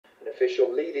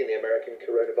official leading the American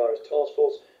coronavirus task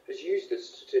force has used the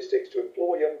statistics to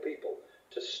implore young people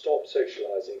to stop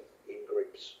socializing in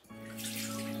groups.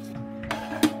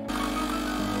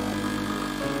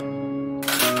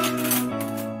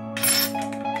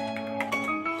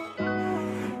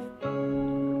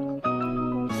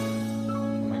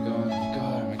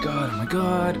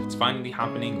 God, it's finally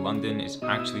happening. London is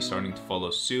actually starting to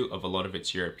follow suit of a lot of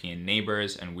its European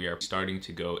neighbours, and we are starting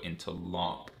to go into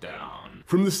lockdown.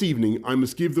 From this evening, I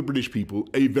must give the British people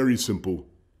a very simple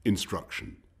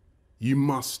instruction. You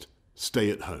must stay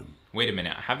at home. Wait a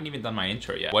minute, I haven't even done my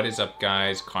intro yet. What is up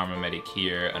guys, Karma Medic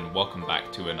here, and welcome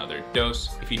back to another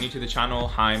dose. If you're new to the channel,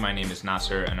 hi, my name is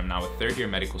Nasser, and I'm now a third-year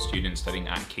medical student studying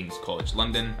at King's College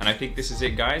London. And I think this is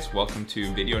it guys, welcome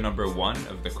to video number 1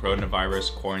 of the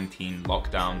coronavirus quarantine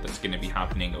lockdown that's gonna be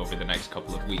happening over the next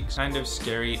couple of weeks. Kind of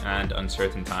scary and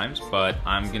uncertain times, but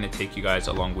I'm gonna take you guys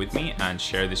along with me and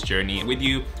share this journey with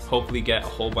you. Hopefully get a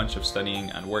whole bunch of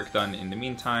studying and work done in the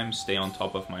meantime, stay on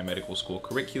top of my medical school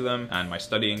curriculum and my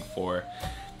studying for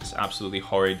this absolutely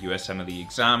horrid USMLE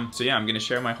exam. So yeah, I'm gonna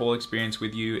share my whole experience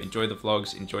with you. Enjoy the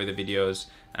vlogs, enjoy the videos,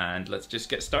 and let's just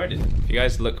get started. If you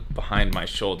guys look behind my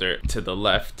shoulder to the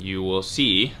left, you will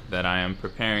see that I am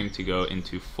preparing to go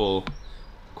into full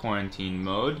quarantine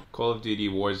mode. Call of Duty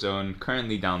Warzone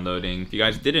currently downloading. If you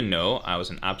guys didn't know, I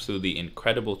was an absolutely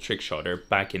incredible trick shotter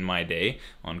back in my day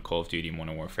on Call of Duty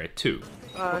Modern Warfare 2.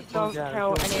 Don't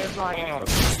kill any of my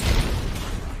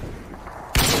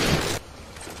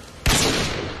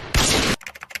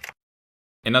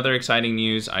In other exciting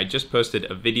news, I just posted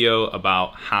a video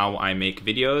about how I make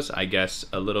videos. I guess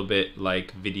a little bit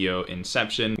like video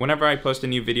inception. Whenever I post a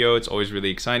new video, it's always really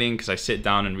exciting because I sit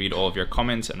down and read all of your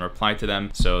comments and reply to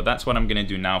them. So that's what I'm gonna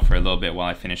do now for a little bit while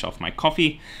I finish off my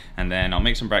coffee, and then I'll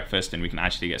make some breakfast and we can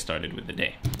actually get started with the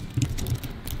day.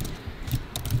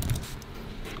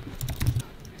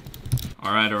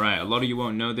 All right, a lot of you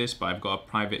won't know this, but I've got a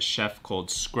private chef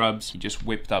called Scrubs. He just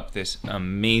whipped up this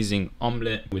amazing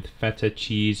omelet with feta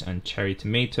cheese and cherry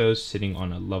tomatoes sitting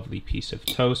on a lovely piece of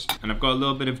toast. And I've got a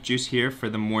little bit of juice here for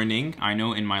the morning. I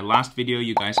know in my last video,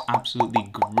 you guys absolutely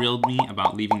grilled me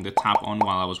about leaving the tap on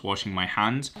while I was washing my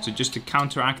hands. So just to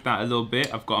counteract that a little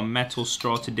bit, I've got a metal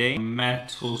straw today.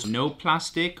 Metal, no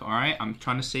plastic, all right? I'm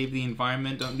trying to save the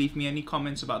environment. Don't leave me any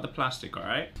comments about the plastic, all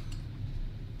right?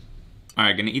 All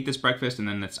right, gonna eat this breakfast and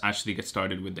then let's actually get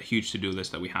started with the huge to-do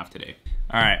list that we have today.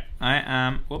 All right,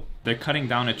 they're cutting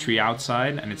down a tree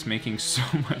outside and it's making so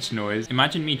much noise.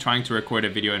 Imagine me trying to record a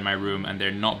video in my room and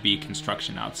there not be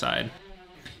construction outside.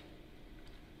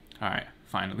 All right,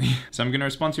 finally. So I'm gonna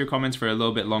respond to your comments for a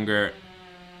little bit longer.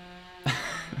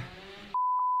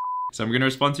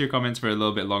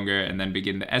 And then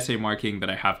begin the essay marking that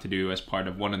I have to do as part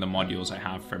of one of the modules I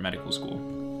have for medical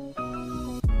school.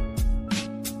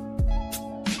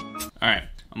 All right,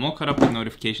 I'm all caught up with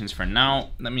notifications for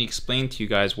now. Let me explain to you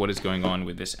guys what is going on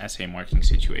with this essay marking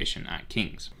situation at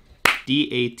King's.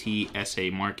 DAT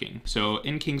essay marking. So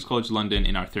in King's College London,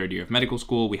 in our third year of medical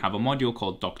school, we have a module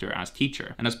called Doctor as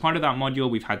Teacher. And as part of that module,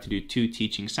 we've had to do 2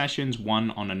 teaching sessions,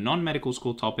 one on a non-medical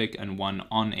school topic and one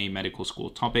on a medical school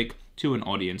topic to an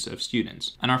audience of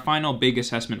students. And our final big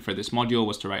assessment for this module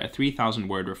was to write a 3,000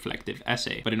 word reflective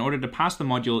essay. But in order to pass the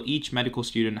module, each medical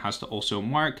student has to also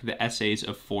mark the essays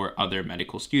of 4 other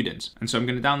medical students. And so I'm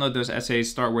going to download those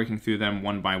essays, start working through them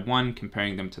one by one,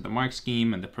 comparing them to the mark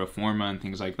scheme and the pro forma and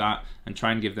things like that, and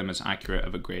try and give them as accurate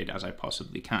of a grade as I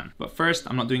possibly can. But first,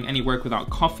 I'm not doing any work without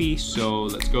coffee, so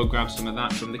let's go grab some of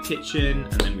that from the kitchen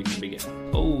and then we can begin.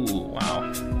 Oh,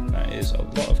 wow. That is a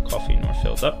lot of coffee nor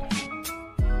filled up.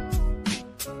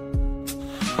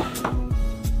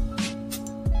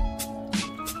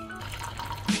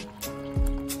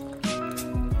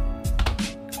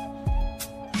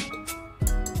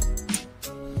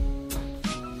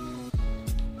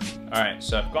 All right,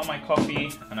 so I've got my coffee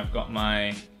and I've got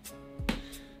my...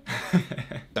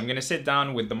 I'm gonna sit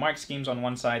down with the mark schemes on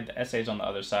one side, the essays on the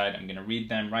other side. I'm gonna read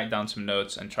them, write down some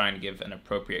notes, and try and give an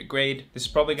appropriate grade. This is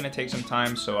probably gonna take some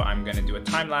time, so I'm gonna do a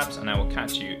time lapse and I will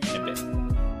catch you in a bit.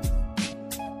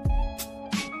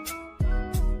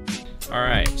 All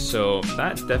right, so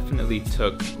that definitely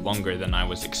took longer than I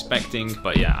was expecting,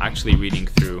 but yeah, actually reading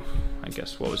through, I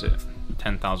guess, what was it?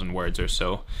 10,000 words or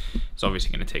so. It's obviously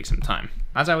going to take some time.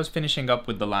 As I was finishing up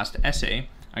with the last essay,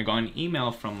 I got an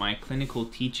email from my clinical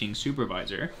teaching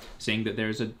supervisor saying that there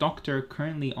is a doctor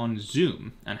currently on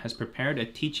Zoom and has prepared a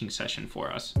teaching session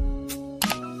for us.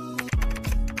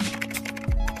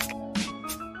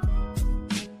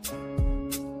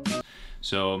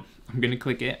 So I'm going to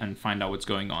click it and find out what's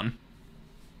going on.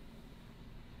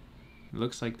 It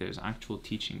looks like there's actual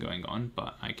teaching going on,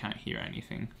 but I can't hear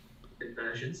anything.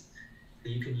 versions. So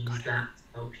you can use that to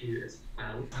help you as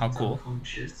well. How cool.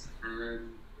 Unconscious and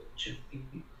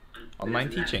Online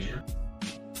teaching.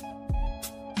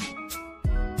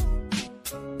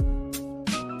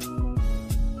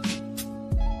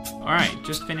 Alright,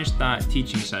 just finished that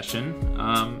teaching session.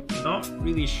 Not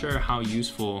really sure how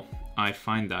useful I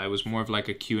find that. It was more of like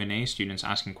a Q&A, students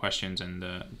asking questions and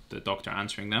the doctor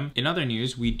answering them. In other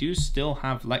news, we do still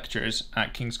have lectures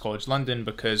at King's College London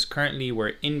because currently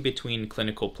we're in between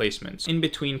clinical placements. In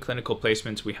between clinical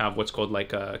placements, we have what's called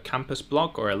like a campus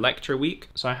block or a lecture week.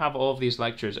 So I have all of these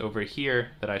lectures over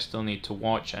here that I still need to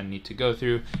watch and need to go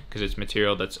through because it's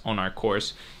material that's on our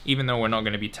course, even though we're not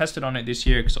going to be tested on it this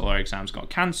year because all our exams got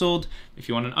cancelled. If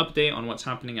you want an update on what's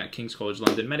happening at King's College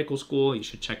London Medical School, you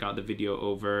should check out the video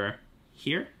over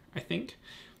here, I think.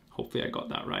 Hopefully I got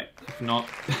that right. If not,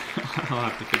 I'll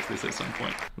have to fix this at some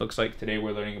point. Looks like today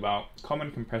we're learning about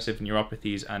common compressive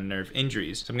neuropathies and nerve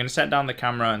injuries. So I'm going to set down the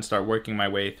camera and start working my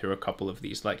way through a couple of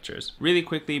these lectures. Really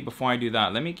quickly, before I do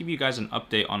that, let me give you guys an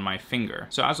update on my finger.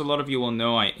 So as a lot of you will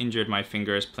know, I injured my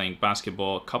fingers playing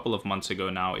basketball a couple of months ago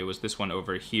now. It was this one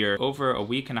over here. Over a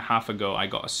week and a half ago, I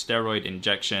got a steroid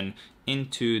injection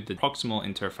into the proximal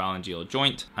interphalangeal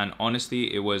joint. And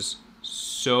honestly, it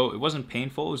wasn't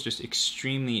painful, it was just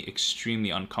extremely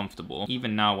uncomfortable.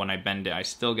 Even now when I bend it, I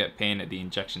still get pain at the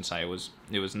injection site.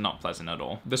 It was not pleasant at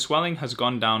all. The swelling has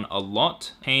gone down a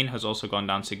lot. Pain has also gone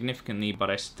down significantly,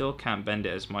 but I still can't bend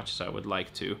it as much as I would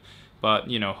like to.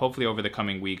 But, you know, hopefully over the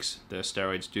coming weeks, the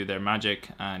steroids do their magic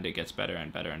and it gets better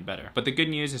and better and better. But the good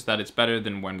news is that it's better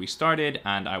than when we started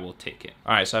and I will take it.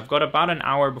 All right, so I've got about an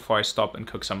hour before I stop and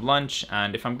cook some lunch.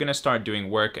 And if I'm gonna start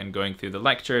doing work and going through the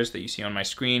lectures that you see on my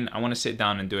screen, I wanna sit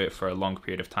down and do it for a long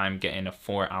period of time, get in a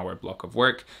 4-hour block of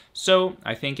work. So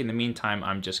I think in the meantime,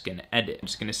 I'm just gonna edit. I'm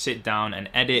just gonna sit down and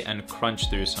edit and crunch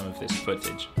through some of this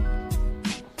footage.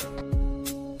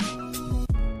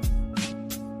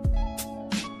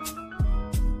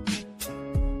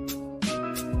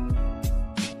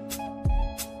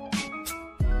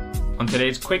 On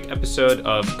today's quick episode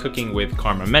of Cooking with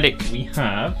Karma Medic, we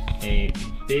have a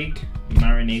big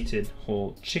marinated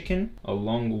whole chicken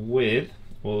along with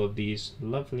all of these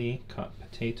lovely cut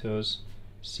potatoes,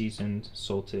 seasoned,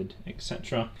 salted,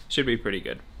 etc. Should be pretty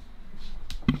good.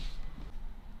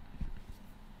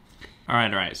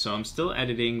 Alright, so I'm still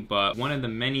editing, but one of the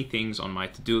many things on my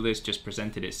to-do list just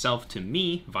presented itself to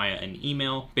me via an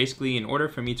email. Basically, in order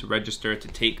for me to register to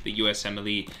take the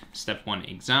USMLE Step 1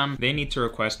 exam, they need to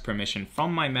request permission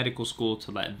from my medical school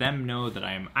to let them know that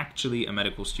I am actually a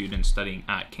medical student studying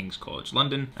at King's College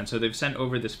London. And so they've sent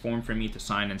over this form for me to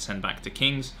sign and send back to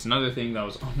King's. It's another thing that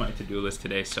was on my to-do list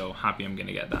today, so happy I'm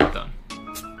gonna get that done.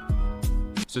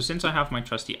 So since I have my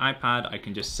trusty iPad, I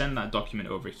can just send that document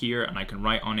over here and I can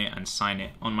write on it and sign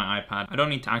it on my iPad. I don't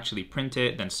need to actually print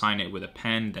it, then sign it with a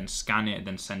pen, then scan it,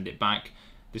 then send it back.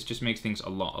 This just makes things a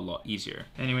lot easier.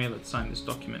 Anyway, let's sign this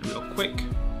document real quick.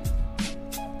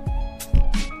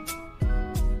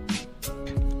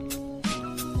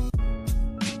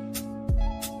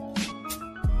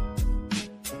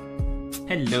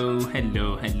 Hello.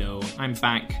 I'm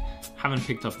back. Haven't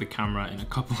picked up the camera in a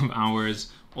couple of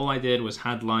hours. All I did was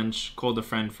had lunch, called a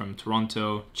friend from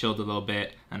Toronto, chilled a little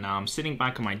bit, and now I'm sitting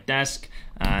back at my desk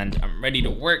and I'm ready to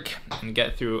work and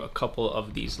get through a couple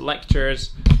of these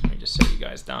lectures. Let me just set you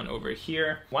guys down over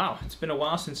here. Wow, it's been a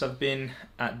while since I've been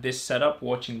at this setup,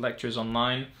 watching lectures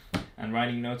online and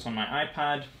writing notes on my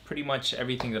iPad. Pretty much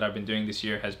everything that I've been doing this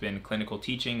year has been clinical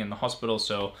teaching in the hospital,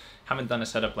 so haven't done a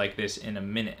setup like this in a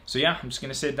minute. So yeah, I'm just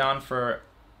gonna sit down for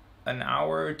an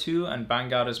hour or two and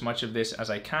bang out as much of this as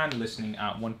I can, listening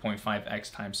at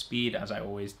 1.5x times speed as I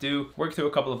always do. Work through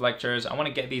a couple of lectures. I want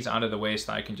to get these out of the way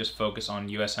so that I can just focus on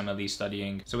USMLE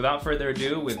studying. So without further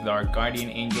ado, with our guardian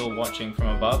angel watching from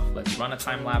above, let's run a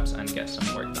time lapse and get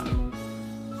some work done.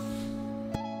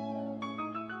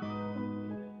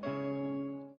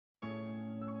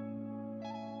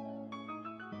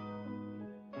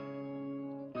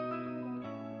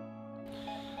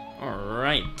 All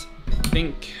right. I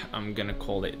think I'm gonna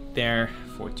call it there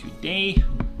for today.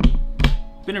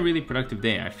 It's been a really productive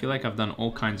day. I feel like I've done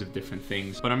all kinds of different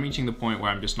things, but I'm reaching the point where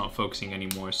I'm just not focusing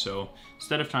anymore. So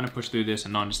instead of trying to push through this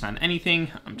and not understand anything,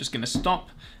 I'm just gonna stop,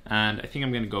 and I think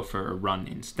I'm gonna go for a run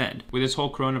instead. With this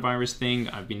whole coronavirus thing,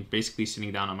 I've been basically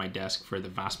sitting down on my desk for the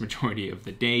vast majority of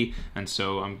the day, and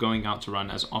so I'm going out to run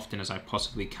as often as I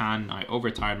possibly can. I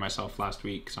overtired myself last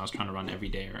week because I was trying to run every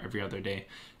day or every other day.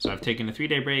 So I've taken a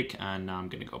 3-day break and now I'm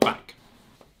gonna go back.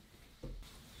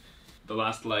 The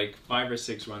last like 5 or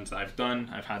 6 runs that I've done,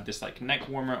 I've had this like neck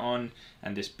warmer on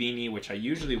and this beanie, which I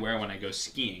usually wear when I go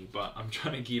skiing, but I'm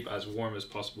trying to keep as warm as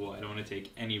possible. I don't want to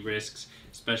take any risks,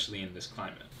 especially in this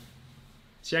climate.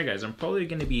 So yeah guys, I'm probably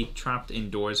going to be trapped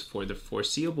indoors for the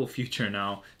foreseeable future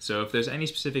now. So if there's any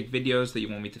specific videos that you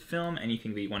want me to film,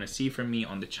 anything that you want to see from me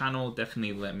on the channel,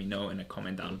 definitely let me know in a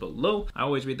comment down below. I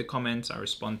always read the comments, I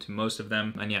respond to most of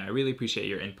them. And yeah, I really appreciate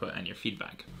your input and your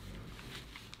feedback.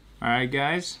 Alright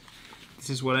guys, this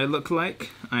is what I look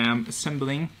like. I am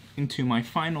assembling into my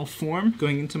final form,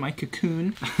 going into my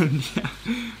cocoon. And yeah,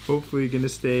 hopefully gonna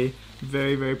stay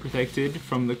very, very protected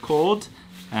from the cold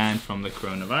and from the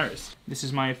coronavirus. This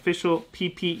is my official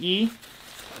PPE.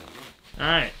 All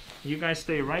right, you guys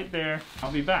stay right there.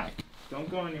 I'll be back. Don't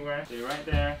go anywhere, stay right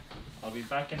there. I'll be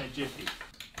back in a jiffy.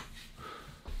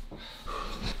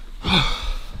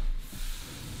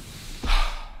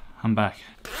 I'm back.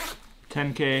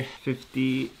 10K,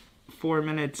 54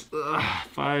 minutes,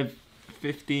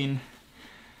 5:15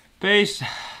 pace.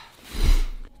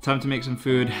 Time to make some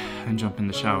food and jump in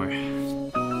the shower.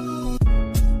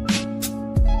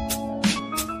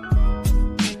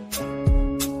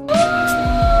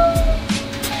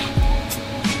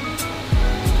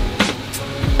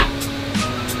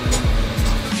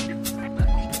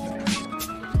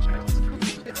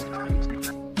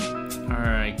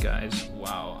 Guys,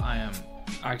 wow, I am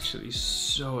actually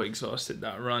so exhausted.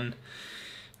 That run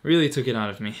really took it out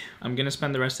of me. I'm gonna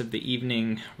spend the rest of the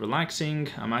evening relaxing.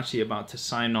 I'm actually about to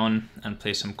sign on and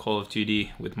play some Call of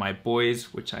Duty with my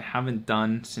boys, which I haven't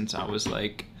done since I was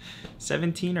like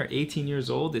 17 or 18 years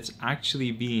old. It's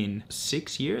actually been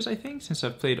 6 years, I think, since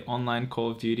I've played online Call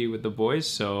of Duty with the boys,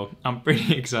 so I'm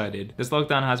pretty excited. This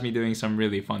lockdown has me doing some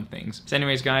really fun things. So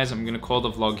anyways guys, I'm gonna call the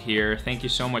vlog here. Thank you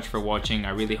so much for watching. I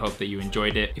really hope that you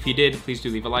enjoyed it. If you did, please do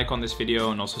leave a like on this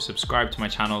video and also subscribe to my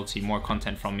channel to see more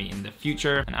content from me in the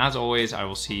future. And as always, I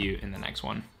will see you in the next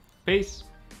one. Peace!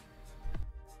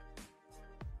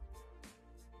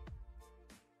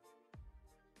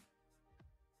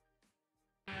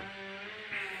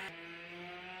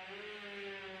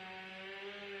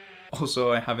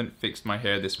 Also, I haven't fixed my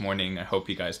hair this morning. I hope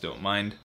you guys don't mind.